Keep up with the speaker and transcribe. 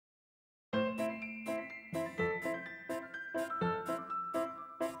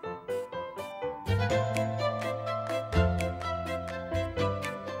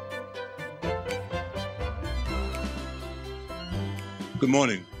Good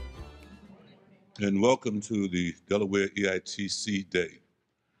morning, and welcome to the Delaware EITC Day.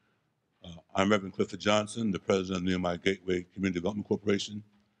 I'm Reverend Clifford Johnson, the president of Nehemiah Gateway Community Development Corporation,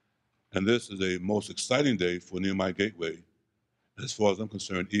 and this is a most exciting day for Nehemiah Gateway, and as far as I'm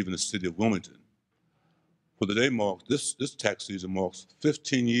concerned, even the city of Wilmington. For the day marks, this tax season marks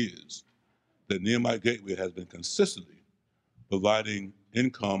 15 years that Nehemiah Gateway has been consistently providing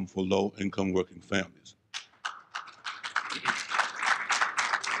income for low-income working families.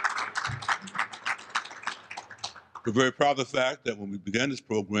 We're very proud of the fact that when we began this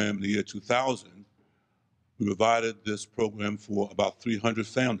program in the year 2000, we provided this program for about 300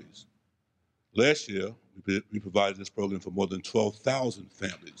 families. Last year, we provided this program for more than 12,000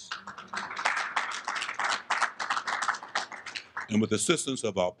 families. And with the assistance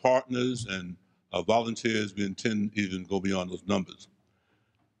of our partners and our volunteers, we intend to even go beyond those numbers.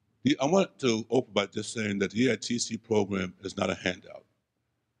 I want to open by just saying that the EITC program is not a handout.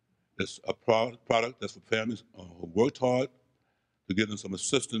 It's a product that's for families who worked hard to give them some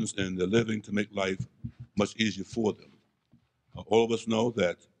assistance in their living to make life much easier for them. All of us know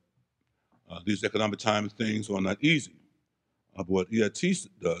that these economic times, things are not easy. But what EITC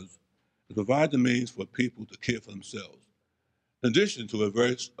does is provide the means for people to care for themselves. In addition to it,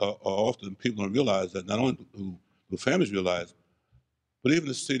 very often people don't realize that not only do families realize, but even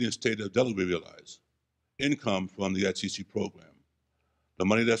the city and state of Delaware realize income from the EITC program. The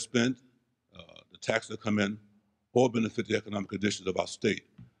money that's spent, the taxes that come in, all benefit the economic conditions of our state.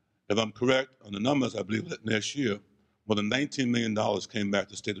 If I'm correct on the numbers, I believe that next year, more than $19 million came back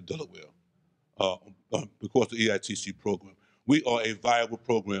to the state of Delaware because of the EITC program. We are a viable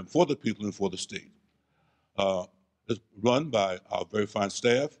program for the people and for the state. It's run by our very fine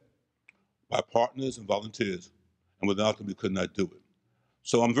staff, by partners and volunteers, and without them, we could not do it.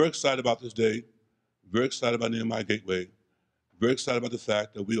 So I'm very excited about this day, very excited about Nehemiah Gateway, very excited about the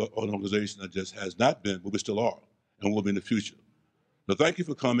fact that we are an organization that just has not been, but we still are, and will be in the future. So thank you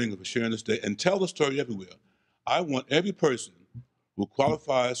for coming and for sharing this day, and tell the story everywhere. I want every person who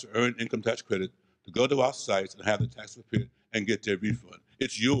qualifies to earn income tax credit to go to our sites and have the tax prepared and get their refund.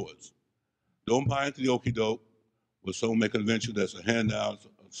 It's yours. Don't buy into the okie doke where someone may convince you there's a handout,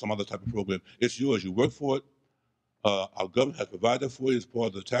 some other type of program. It's yours. You work for it. Our government has provided for you as part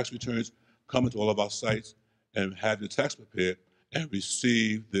of the tax returns. Come into all of our sites and have your tax prepared and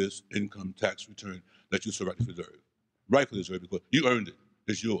receive this income tax return that you so rightfully deserve because you earned it.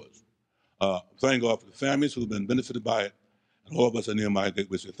 It's yours. Thank God for the families who have been benefited by it, and all of us at Nehemiah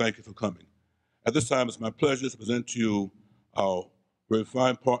Gateway say thank you for coming. At this time, it's my pleasure to present to you our very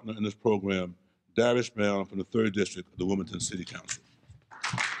fine partner in this program, Darius from the 3rd District of the Wilmington City Council.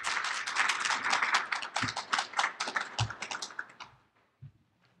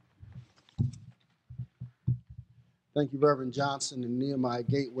 Thank you, Reverend Johnson and Nehemiah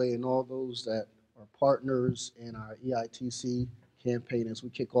Gateway and all those that are partners in our EITC campaign as we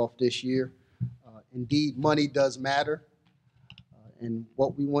kick off this year. Indeed, money does matter. And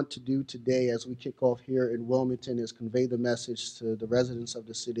what we want to do today as we kick off here in Wilmington is convey the message to the residents of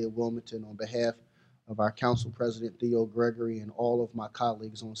the city of Wilmington on behalf of our council president, Theo Gregory, and all of my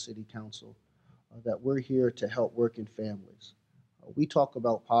colleagues on city council, that we're here to help working families. We talk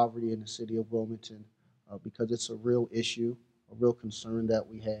about poverty in the city of Wilmington because it's a real issue, a real concern that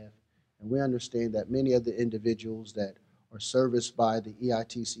we have. And we understand that many of the individuals that are serviced by the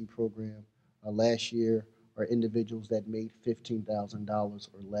EITC program last year are individuals that made $15,000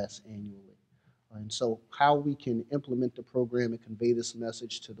 or less annually. And so how we can implement the program and convey this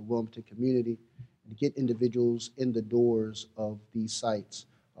message to the Wilmington community and get individuals in the doors of these sites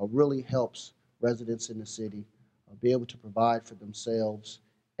really helps residents in the city be able to provide for themselves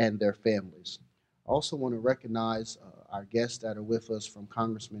and their families. I also want to recognize our guests that are with us from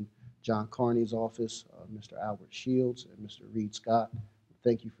Congressman John Carney's office, Mr. Albert Shields and Mr. Reed Scott.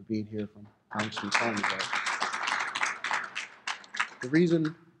 Thank you for being here from Congressman Carney's office. The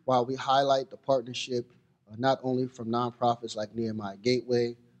reason why we highlight the partnership, not only from nonprofits like Nehemiah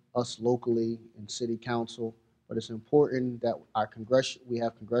Gateway, us locally in City Council, but it's important that we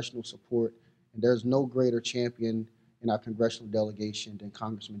have congressional support, and there's no greater champion in our congressional delegation than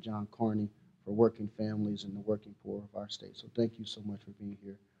Congressman John Carney for working families and the working poor of our state. So thank you so much for being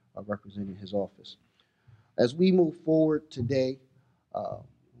here representing his office. As we move forward today,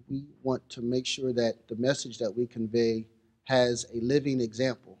 we want to make sure that the message that we convey has a living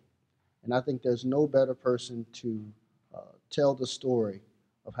example. And I think there's no better person to tell the story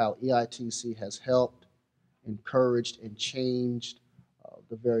of how EITC has helped, encouraged, and changed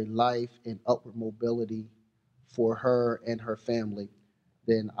the very life and upward mobility for her and her family,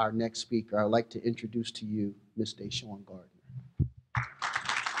 then our next speaker, I'd like to introduce to you Ms. Deshawn Gardner.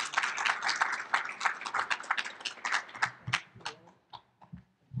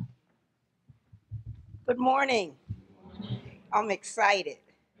 Good morning. I'm excited.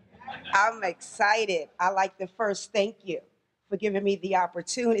 I'm excited. I like to first thank you for giving me the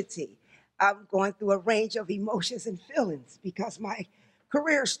opportunity. I'm going through a range of emotions and feelings because my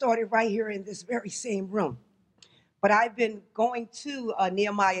career started right here in this very same room. But I've been going to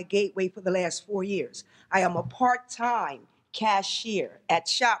Nehemiah Gateway for the last 4 years. I am a part-time cashier at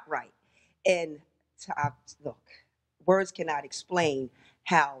ShopRite. And look, words cannot explain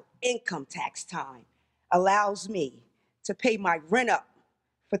how income tax time allows me to pay my rent up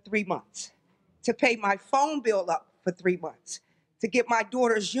for 3 months, to pay my phone bill up for 3 months, to get my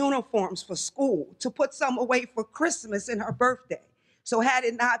daughter's uniforms for school, to put some away for Christmas and her birthday. So had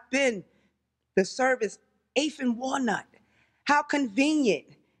it not been the service 8th and Walnut, how convenient.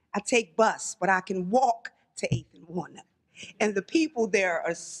 I take bus, but I can walk to 8th and Walnut. And the people there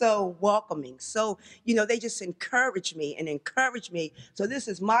are so welcoming. So, they just encourage me and encourage me. So this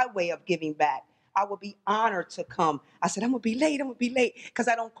is my way of giving back. I will be honored to come. I said, I'm gonna be late, because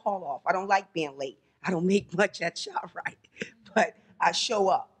I don't call off. I don't like being late. I don't make much at ShopRite, but I show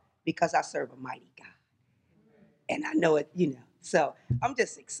up because I serve a mighty God. And I know it, So I'm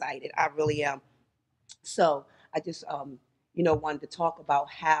just excited. I really am. So I just, wanted to talk about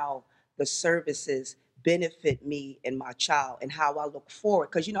how the services benefit me and my child and how I look forward.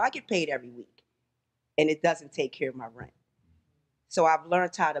 Because, I get paid every week and it doesn't take care of my rent. So I've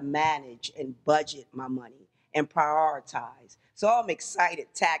learned how to manage and budget my money and prioritize. So I'm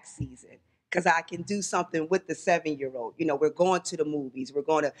excited tax season because I can do something with the 7-year-old. We're going to the movies. We're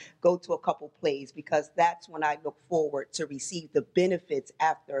going to go to a couple plays because that's when I look forward to receive the benefits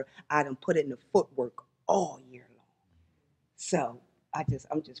after I done put in the footwork all year long. So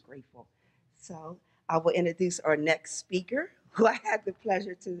I'm just grateful. So I will introduce our next speaker, who I had the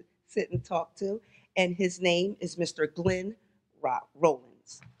pleasure to sit and talk to, and his name is Mr. Glenn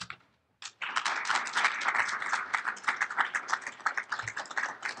Rollins.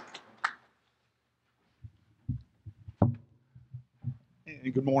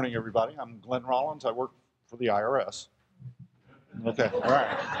 And good morning, everybody. I'm Glenn Rollins. I work for the IRS. Okay, all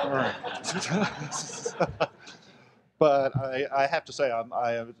right. But I have to say,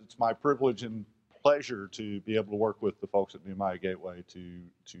 it's my privilege and pleasure to be able to work with the folks at Nehemiah Gateway to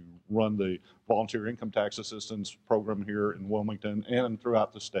run the volunteer income tax assistance program here in Wilmington and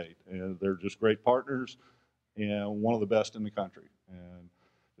throughout the state. And they're just great partners and one of the best in the country. And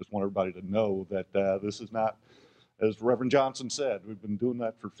just want everybody to know that this is not, as Reverend Johnson said, we've been doing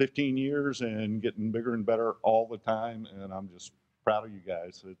that for 15 years and getting bigger and better all the time. And I'm just proud of you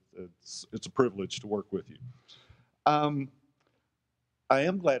guys. It's a privilege to work with you. I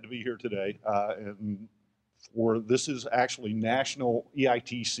am glad to be here today, and this is actually National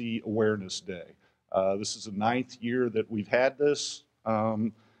EITC Awareness Day. This is the 9th year that we've had this.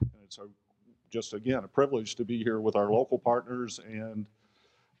 It's just, again, a privilege to be here with our local partners and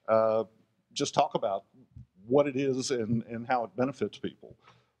just talk about what it is and how it benefits people.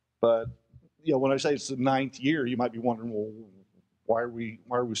 But, when I say it's the 9th year, you might be wondering, well, why are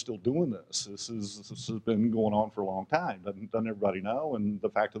we still doing this? This has been going on for a long time. Doesn't everybody know? And the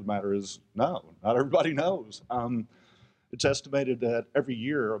fact of the matter is, no, not everybody knows. It's estimated that every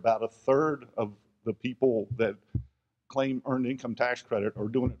year about 1/3 of the people that claim earned income tax credit are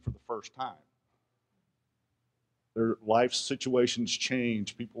doing it for the first time. Their life situations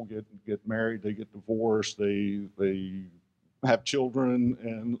change. People get married, they get divorced, they have children,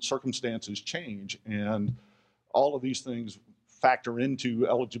 and circumstances change. And all of these things factor into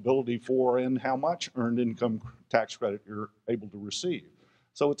eligibility for and how much earned income tax credit you're able to receive.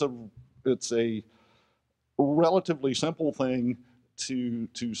 So it's a relatively simple thing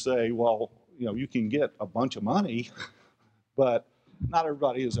to say, well, you can get a bunch of money, but not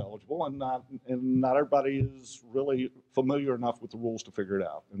everybody is eligible, and not everybody is really familiar enough with the rules to figure it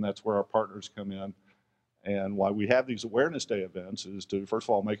out. And that's where our partners come in. And why we have these Awareness Day events is to, first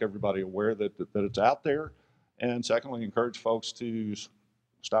of all, make everybody aware that it's out there. And secondly, encourage folks to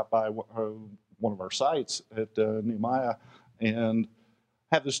stop by one of our sites at Nehemiah and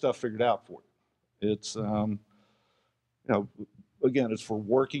have this stuff figured out for you. It's, again, it's for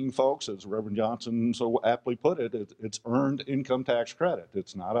working folks, as Reverend Johnson so aptly put it. It's earned income tax credit.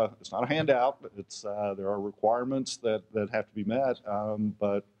 It's not a handout. There are requirements that have to be met,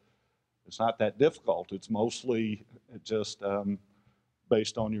 but it's not that difficult. It's mostly just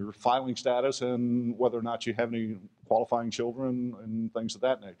based on your filing status and whether or not you have any qualifying children and things of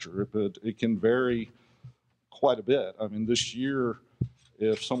that nature. But it can vary quite a bit. I mean, this year,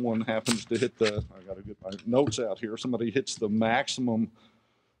 if someone happens to hit the, I got to get my notes out here, somebody hits the maximum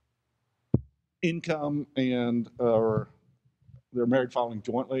income and or they're married filing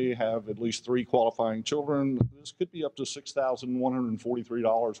jointly, have at least 3 qualifying children, this could be up to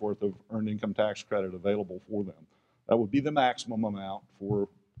 $6,143 worth of earned income tax credit available for them. That would be the maximum amount for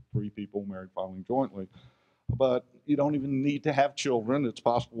 3 people married filing jointly. But you don't even need to have children. It's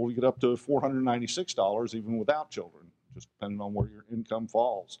possible to get up to $496 even without children, just depending on where your income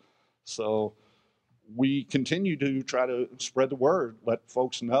falls. So we continue to try to spread the word, let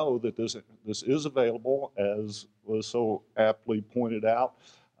folks know that this is available, as was so aptly pointed out.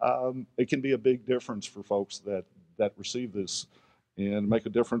 It can be a big difference for folks that receive this and make a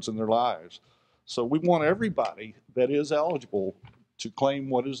difference in their lives. So we want everybody that is eligible to claim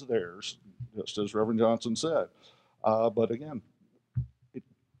what is theirs, just as Reverend Johnson said. But again,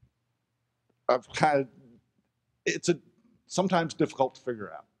 it's sometimes difficult to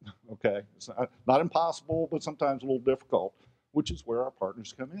figure out. Okay, it's not impossible, but sometimes a little difficult, which is where our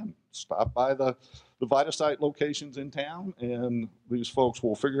partners come in. Stop by the VitaSite locations in town, and these folks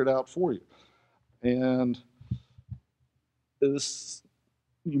will figure it out for you. And this,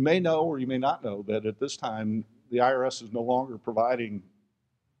 you may know or you may not know that at this time, the IRS is no longer providing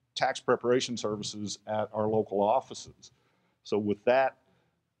tax preparation services at our local offices. So with that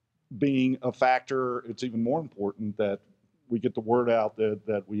being a factor, it's even more important that we get the word out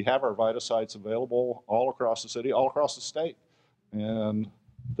that we have our VitaSites available all across the city, all across the state. And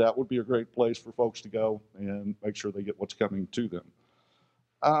that would be a great place for folks to go and make sure they get what's coming to them.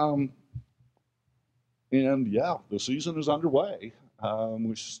 And yeah, the season is underway.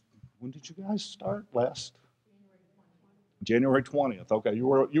 When did you guys start? Last? January 20th. Okay, you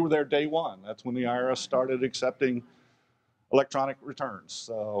were there day one. That's when the IRS started accepting electronic returns.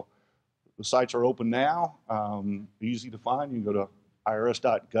 So the sites are open now, easy to find. You can go to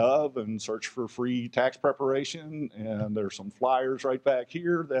irs.gov and search for free tax preparation, and there's some flyers right back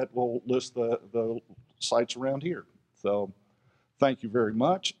here that will list the sites around here. So thank you very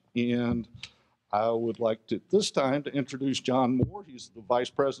much, and I would like to, this time, to introduce John Moore. He's the Vice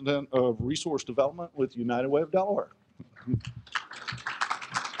President of Resource Development with United Way of Delaware.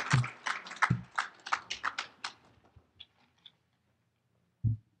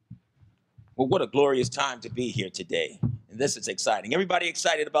 Well, what a glorious time to be here today. And this is exciting. Everybody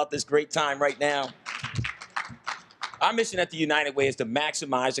excited about this great time right now? Our mission at the United Way is to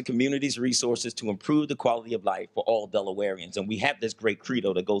maximize the community's resources to improve the quality of life for all Delawareans. And we have this great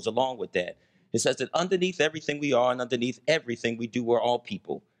credo that goes along with that. It says that underneath everything we are and underneath everything we do, we're all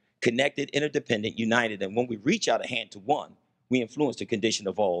people, connected, interdependent, united. And when we reach out a hand to one, we influence the condition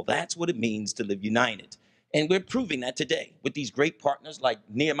of all. That's what it means to live united. And we're proving that today with these great partners like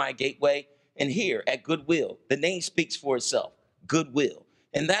Nehemiah Gateway and here at Goodwill. The name speaks for itself, Goodwill.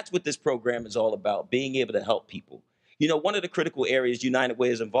 And that's what this program is all about, being able to help people. You know, one of the critical areas United Way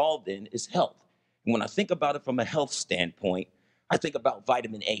is involved in is health. And when I think about it from a health standpoint, I think about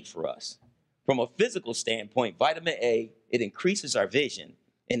vitamin A for us. From a physical standpoint, vitamin A, it increases our vision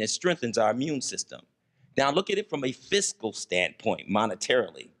and it strengthens our immune system. Now look at it from a fiscal standpoint,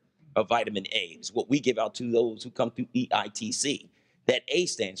 monetarily. Of vitamin A is what we give out to those who come through EITC. That A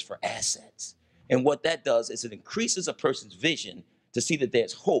stands for assets. And what that does is it increases a person's vision to see that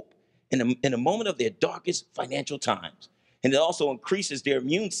there's hope in a moment of their darkest financial times. And it also increases their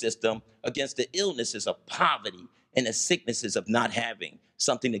immune system against the illnesses of poverty and the sicknesses of not having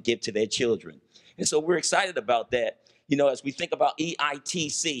something to give to their children. And so we're excited about that. You know, as we think about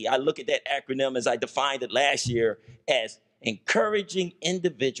EITC, I look at that acronym as I defined it last year as encouraging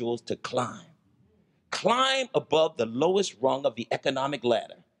individuals to climb above the lowest rung of the economic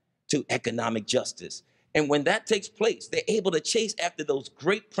ladder to economic justice. And when that takes place, they're able to chase after those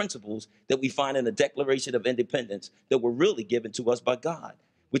great principles that we find in the Declaration of Independence that were really given to us by God,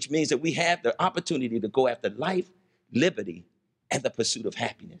 which means that we have the opportunity to go after life, liberty, and the pursuit of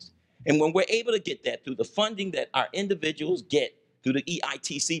happiness. And when we're able to get that through the funding that our individuals get through the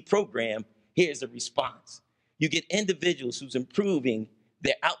EITC program, here's the response. You get individuals who's improving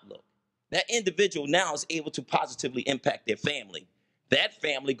their outlook. That individual now is able to positively impact their family. That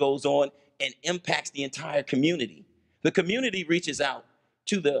family goes on and impacts the entire community. The community reaches out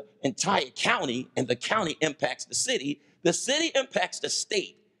to the entire county, and the county impacts the city impacts the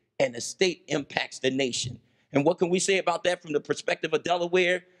state, and the state impacts the nation. And what can we say about that from the perspective of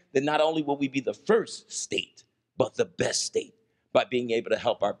Delaware? That not only will we be the first state, but the best state by being able to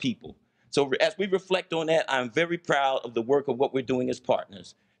help our people. So as we reflect on that, I'm very proud of the work of what we're doing as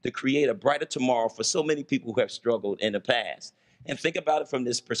partners to create a brighter tomorrow for so many people who have struggled in the past. And think about it from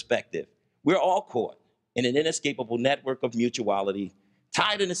this perspective. We're all caught in an inescapable network of mutuality,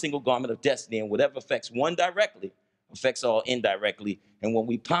 tied in a single garment of destiny, and whatever affects one directly affects all indirectly. And when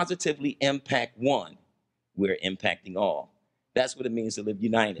we positively impact one, we're impacting all. That's what it means to live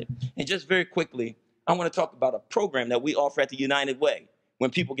united. And just very quickly, I want to talk about a program that we offer at the United Way. When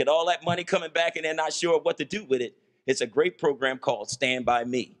people get all that money coming back and they're not sure what to do with it, it's a great program called Stand By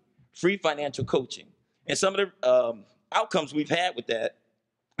Me, free financial coaching. And some of the outcomes we've had with that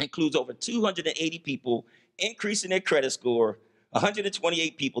includes over 280 people increasing their credit score,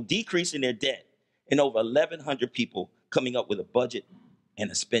 128 people decreasing their debt, and over 1,100 people coming up with a budget and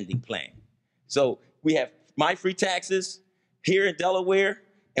a spending plan. So we have My Free Taxes here in Delaware.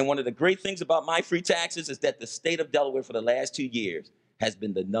 And one of the great things about My Free Taxes is that the state of Delaware for the last 2 years has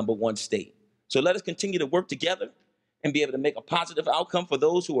been the #1 state. So let us continue to work together and be able to make a positive outcome for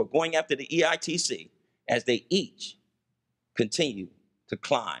those who are going after the EITC as they each continue to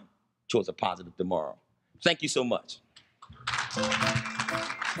climb towards a positive tomorrow. Thank you so much.